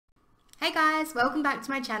Hey guys, welcome back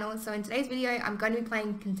to my channel. So in today's video, I'm going to be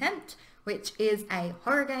playing Contempt, which is a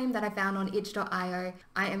horror game that I found on itch.io.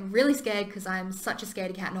 I am really scared because I'm such a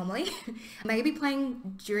scaredy cat normally. I'm going to be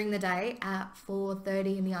playing during the day at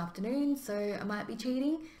 4:30 in the afternoon, so I might be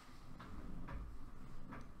cheating.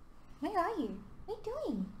 Where are you? What are you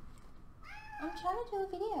doing? I'm trying to do a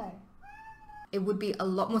video. It would be a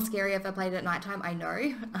lot more scary if I played it at nighttime, I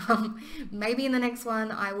know. Maybe in the next one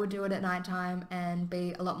I will do it at nighttime and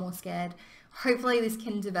be a lot more scared. Hopefully this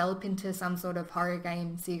can develop into some sort of horror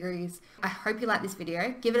game series. I hope you like this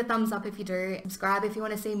video. Give it a thumbs up if you do, subscribe if you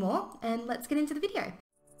want to see more, and let's get into the video.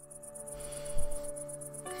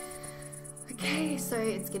 Okay, so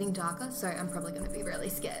it's getting darker, so I'm probably going to be really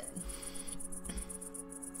scared.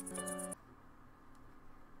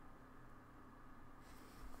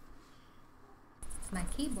 My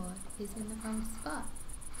keyboard is in the wrong spot.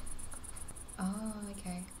 Oh,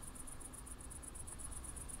 okay.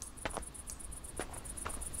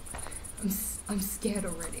 I'm scared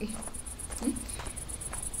already. I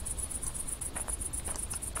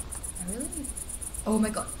really? Oh my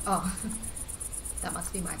god. Oh, that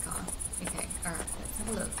must be my car. Okay, alright, let's have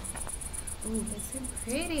a look. Oh, they're so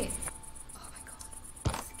pretty. Oh my god.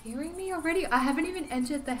 It's scaring me already. I haven't even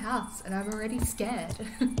entered the house and I'm already scared.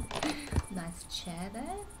 Nice chair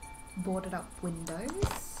there. Boarded up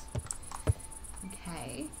windows.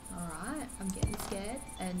 Okay, alright. I'm getting scared.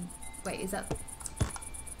 And wait, is that...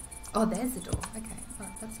 Oh, there's the door. Okay,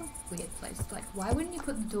 alright. That's a weird place. Like, why wouldn't you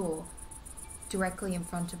put the door directly in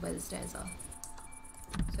front of where the stairs are?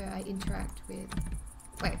 So I interact with...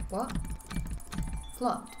 Wait, what?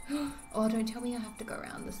 Locked. Oh, don't tell me I have to go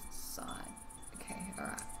around this side. Okay,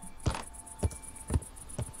 alright.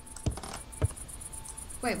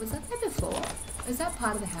 Wait, was that there before? Is that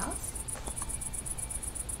part of the house?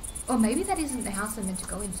 Or maybe that isn't the house I'm meant to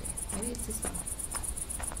go into. Maybe it's this one.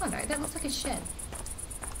 Oh no, that looks like a shed.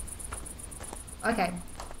 Okay.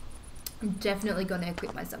 I'm definitely going to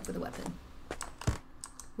equip myself with a weapon.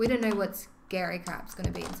 We don't know what scary crap's going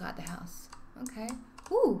to be inside the house. Okay.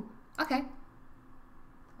 Ooh, okay.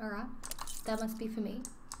 Alright. That must be for me.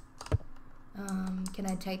 Can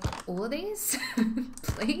I take all of these?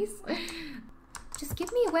 Please? Just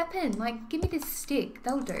give me a weapon, like, give me this stick,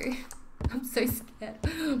 that'll do. I'm so scared.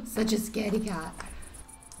 I'm such a scaredy cat.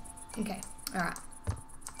 Okay, alright.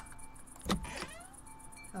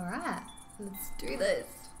 Alright, let's do this.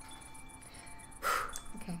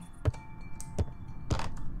 Okay.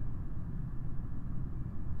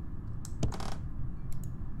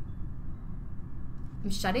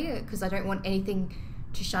 I'm shutting it because I don't want anything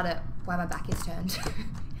to shut it while my back is turned.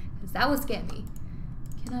 Because that will scare me.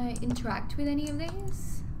 Can I interact with any of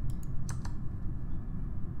these?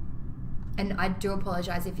 And I do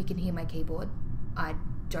apologize if you can hear my keyboard. I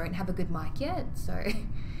don't have a good mic yet, so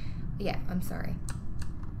yeah, I'm sorry.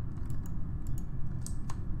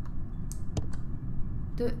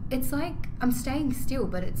 It's like I'm staying still,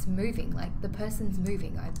 but it's moving. Like the person's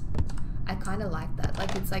moving. I kind of like that.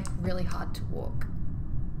 Like it's like really hard to walk.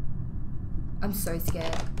 I'm so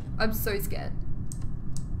scared. I'm so scared.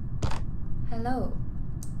 Hello.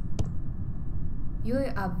 You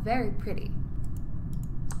are very pretty.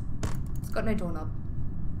 It's got no doorknob.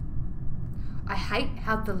 I hate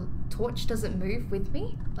how the torch doesn't move with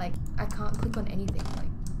me. Like, I can't click on anything.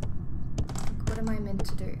 Like what am I meant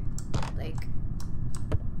to do? Like,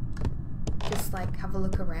 just like have a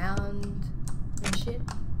look around and shit.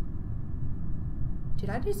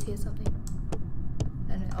 Did I just hear something?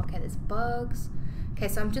 I don't know. Okay, there's bugs. Okay,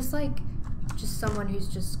 so I'm just like, someone who's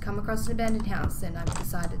just come across an abandoned house and I've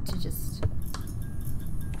decided to just...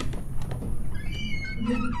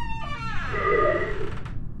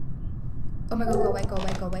 Oh my god, go away, go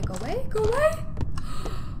away, go away, go away, go away!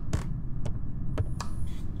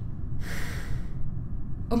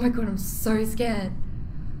 Oh my god, I'm so scared.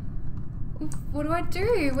 What do I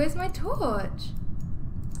do? Where's my torch?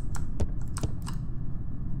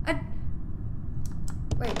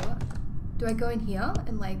 Wait, what? Do I go in here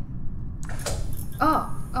and like...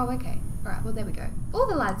 Oh, okay. Alright, well there we go. All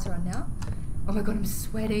the lights are on now. Oh my god, I'm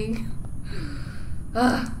sweating.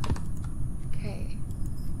 Ugh. Okay.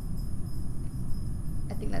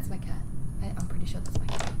 I think that's my cat. I'm pretty sure that's my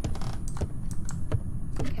cat.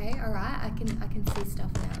 Okay, alright, I can see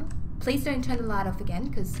stuff now. Please don't turn the light off again,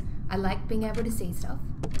 because I like being able to see stuff.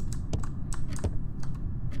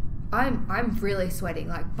 I'm really sweating,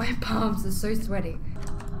 like my palms are so sweaty.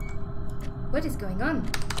 What is going on?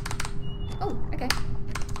 Oh, okay.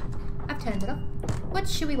 I've turned it off. What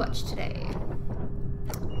should we watch today?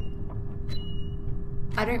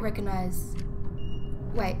 I don't recognize...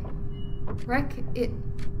 Wait. It...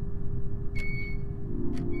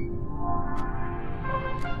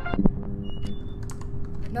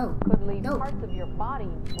 No. Could leave No. parts of your body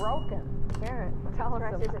broken. Karen, tell us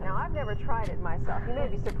about it. Now, I've never tried it myself. You may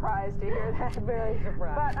be surprised to hear that. Very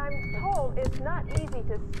surprised. But I'm told it's not easy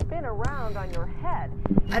to spin around on your head.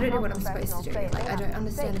 I don't know what I'm supposed to do. Like, I don't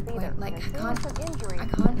understand the point. Like, I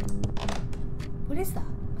can't. What is that?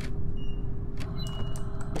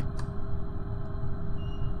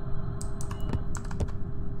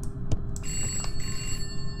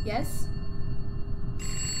 Yes?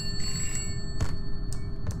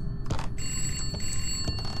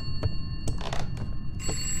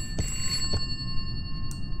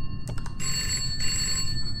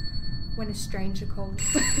 When a stranger calls.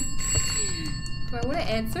 Do I want to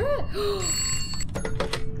answer it?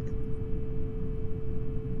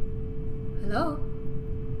 Hello?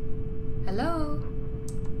 Hello?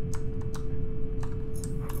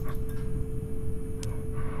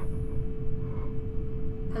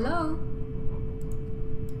 Hello?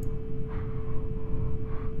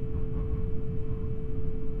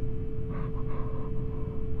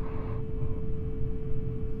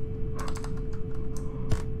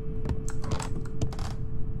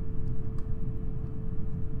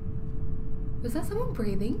 Was that someone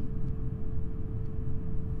breathing?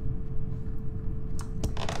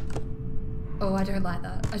 Oh, I don't like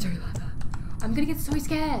that. I don't like that. I'm gonna get so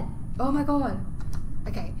scared. Oh my god.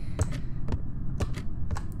 Okay.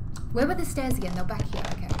 Where were the stairs again? They're back here.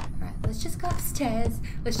 Okay. Alright, let's just go upstairs.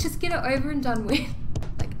 Let's just get it over and done with.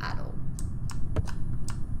 Like, at all.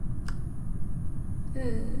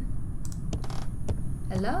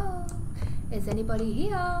 Hello? Is anybody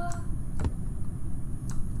here?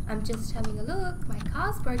 I'm just having a look. My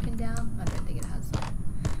car's broken down. I don't think it has.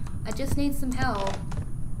 I just need some help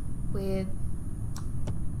with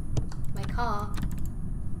my car.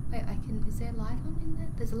 Wait, I can... Is there a light on in there?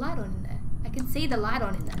 There's a light on in there. I can see the light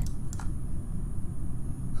on in there.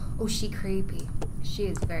 Oh, she creepy. She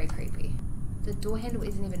is very creepy. The door handle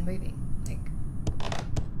isn't even moving. Like...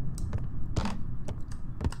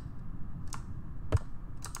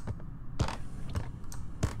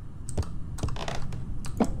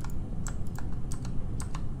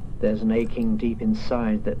 There's an aching deep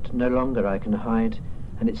inside that no longer I can hide,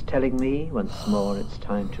 and it's telling me once more it's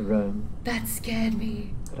time to roam. That scared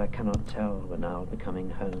me. But I cannot tell when I'll be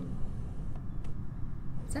coming home.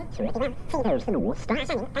 Is that... Throw it?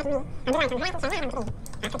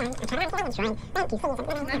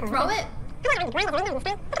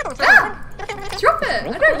 Ah! Drop it!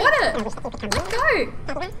 I don't want it! Let go!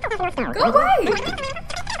 Go away!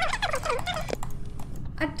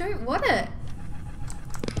 I don't want it.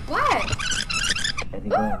 Why? There we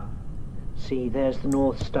go. See, there's the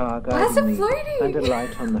North Star Why is it guiding me, floating? and a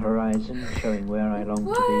light on the horizon showing where I long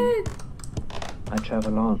to be. I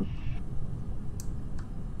travel on.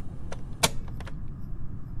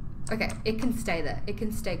 Okay, it can stay there. It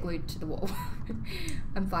can stay glued to the wall.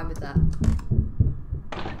 I'm fine with that.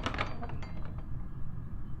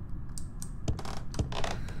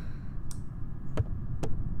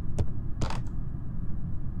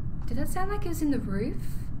 Did that sound like it was in the roof?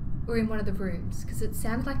 Or in one of the rooms? Because it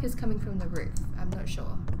sounded like it was coming from the roof. I'm not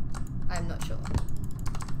sure. I'm not sure.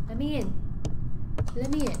 Let me in.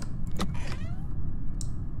 Let me in.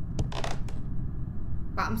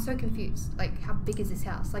 But I'm so confused. Like, how big is this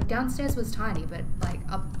house? Like, downstairs was tiny, but like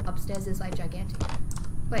upstairs is like gigantic.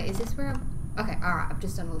 Wait, is this where I'm... Okay, alright, I've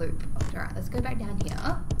just done a loop. Alright, let's go back down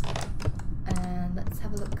here. And let's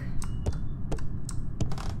have a look.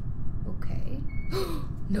 Okay.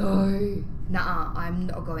 No! Nuh-uh, I'm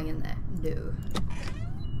not going in there. No.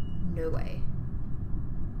 No way.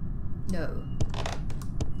 No.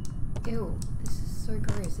 Ew, this is so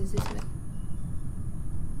gross. Is this what...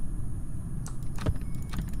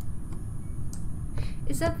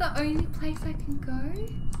 Is that the only place I can go?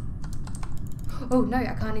 Oh no,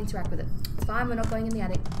 I can't interact with it. It's fine, we're not going in the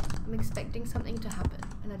attic. I'm expecting something to happen,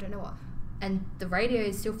 and I don't know what. And the radio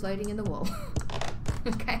is still floating in the wall.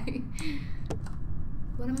 Okay.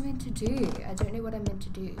 What am I meant to do? I don't know what I'm meant to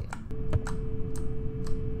do.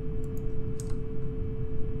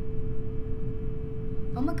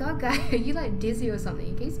 Oh my god, guy, are you like dizzy or something?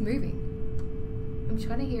 He keeps moving. I'm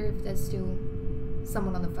trying to hear if there's still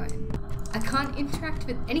someone on the phone. I can't interact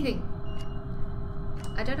with anything.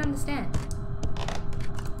 I don't understand.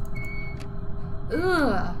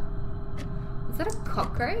 Ugh. Is that a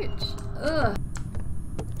cockroach? Ugh.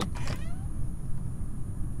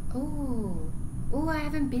 Oh. Oh, I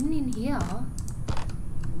haven't been in here.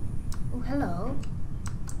 Oh, hello.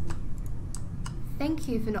 Thank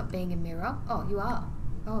you for not being a mirror. Oh, you are.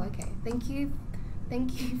 Oh, okay. Thank you.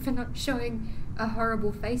 Thank you for not showing a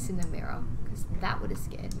horrible face in the mirror, because that would have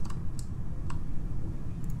scared me.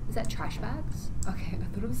 Is that trash bags? Okay, I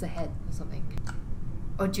thought it was a head or something.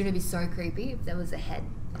 Or do you know, it'd be so creepy if there was a head,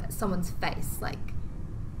 someone's face, like,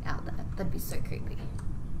 out there. That'd be so creepy.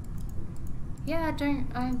 Yeah,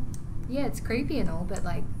 yeah, it's creepy and all, but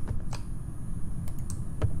like,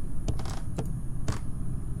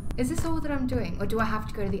 is this all that I'm doing? Or do I have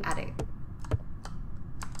to go to the attic?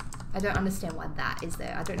 I don't understand why that is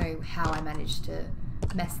there. I don't know how I managed to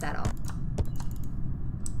mess that up.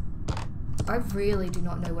 I really do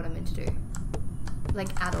not know what I'm meant to do. Like,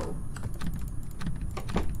 at all.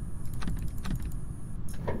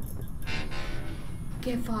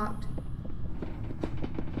 Get fucked.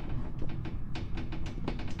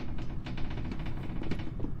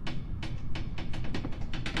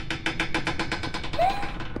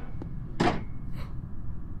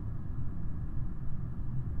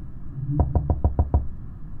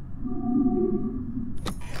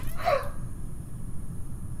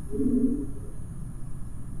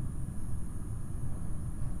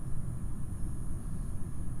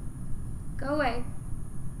 Go away.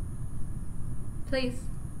 Please.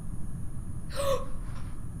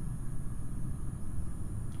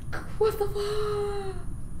 What the fuck?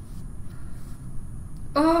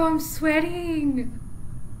 Oh, I'm sweating.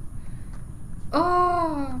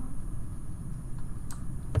 Oh.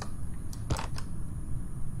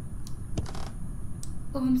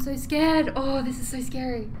 Oh, I'm so scared. Oh, this is so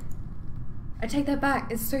scary. I take that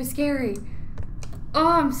back. It's so scary. Oh,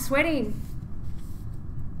 I'm sweating.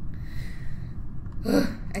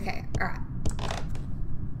 Okay, alright.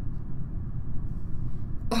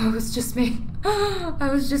 Oh, it was just me. I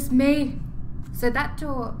was just me. So that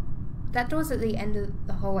door's at the end of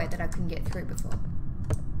the hallway that I couldn't get through before.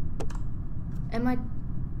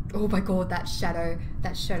 Oh my god, that shadow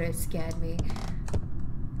scared me.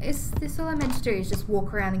 Is this all I'm meant to do, is just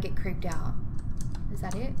walk around and get creeped out? Is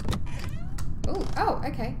that it? Oh,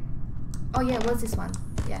 okay. Oh yeah, it was this one,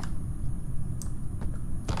 yeah.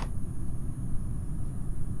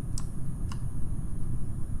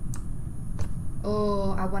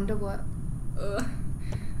 Oh, I wonder what... Ugh,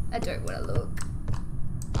 I don't want to look.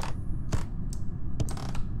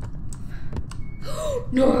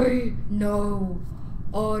 No! No!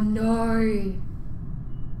 Oh no!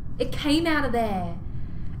 It came out of there!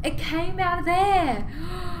 It came out of there!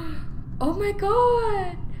 Oh my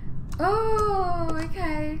god! Oh,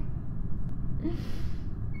 okay.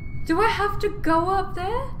 Do I have to go up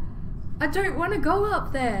there? I don't want to go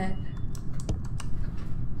up there.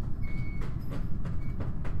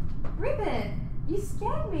 Ribbon, you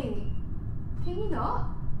scared me. Can you not?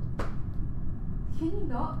 Can you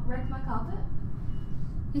not wreck my carpet?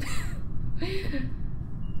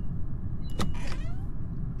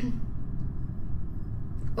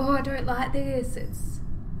 Oh, I don't like this.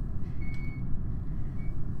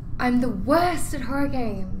 I'm the worst at horror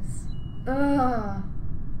games. Ugh.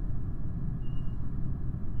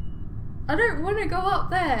 I don't want to go up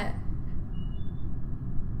there.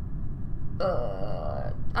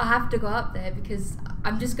 I have to go up there because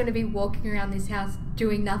I'm just going to be walking around this house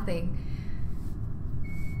doing nothing.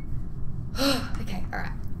 Okay,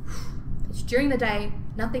 alright. It's during the day.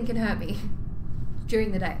 Nothing can hurt me. It's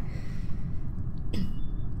during the day.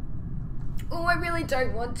 Oh, I really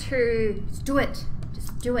don't want to. Just do it.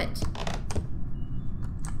 Just do it.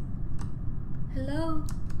 Hello?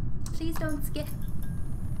 Please don't scare.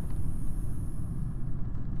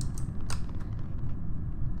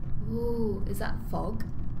 Ooh, is that fog?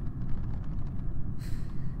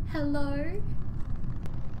 Hello?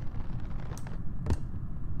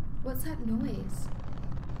 What's that noise?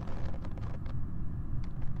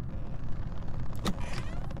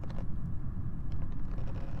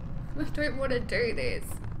 I don't want to do this.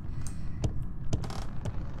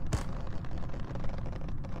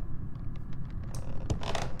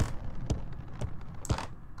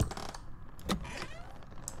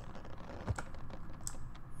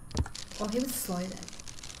 Oh, he was slow then.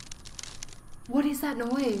 What is that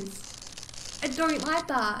noise? I don't like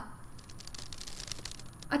that.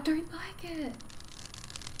 I don't like it.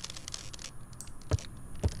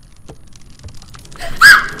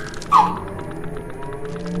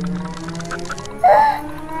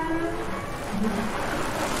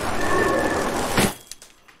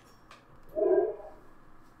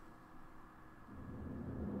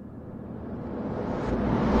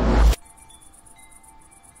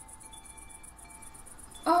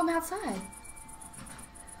 Oh, I'm outside.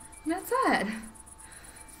 I'm outside.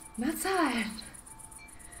 I'm outside.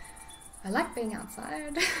 I like being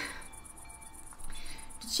outside. Did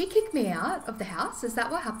she kick me out of the house? Is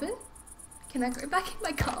that what happened? Can I go back in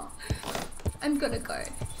my car? I'm gonna go.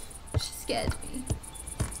 She scared me.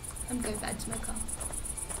 I'm going back to my car.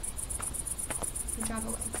 to drive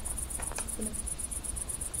away.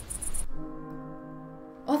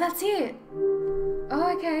 Oh, that's it.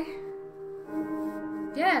 Oh, okay.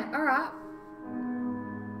 Yeah, alright.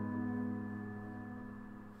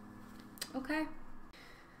 Okay.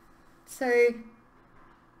 So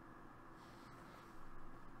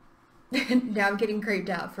now I'm getting creeped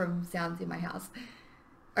out from sounds in my house.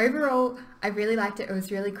 Overall, I really liked it. It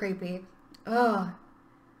was really creepy. Oh,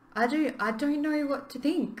 I don't know what to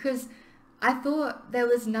think, because I thought there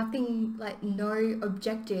was nothing, like no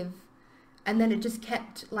objective, and then it just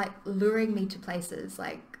kept like luring me to places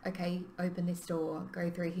like, okay, open this door, go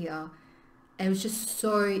through here. And it was just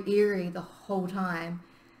so eerie the whole time.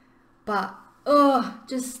 But oh,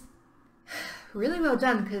 just really well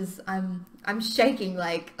done, because I'm shaking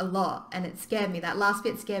like a lot, and it scared me. That last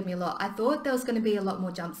bit scared me a lot. I thought there was going to be a lot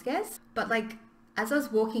more jump scares, but like as I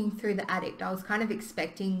was walking through the attic, I was kind of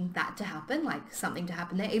expecting that to happen, like something to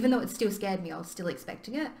happen there. Even though it still scared me, I was still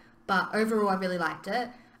expecting it. But overall, I really liked it.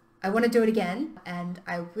 I want to do it again, and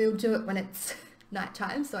I will do it when it's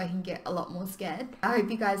nighttime so I can get a lot more scared. I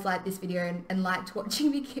hope you guys liked this video and liked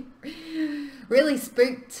watching me get really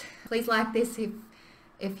spooked. Please like this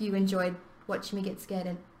if you enjoyed watching me get scared.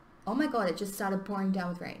 And oh my god, it just started pouring down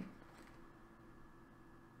with rain.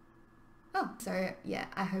 Oh, so yeah,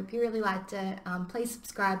 I hope you really liked it. Please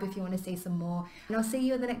subscribe if you want to see some more, and I'll see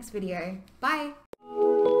you in the next video. Bye!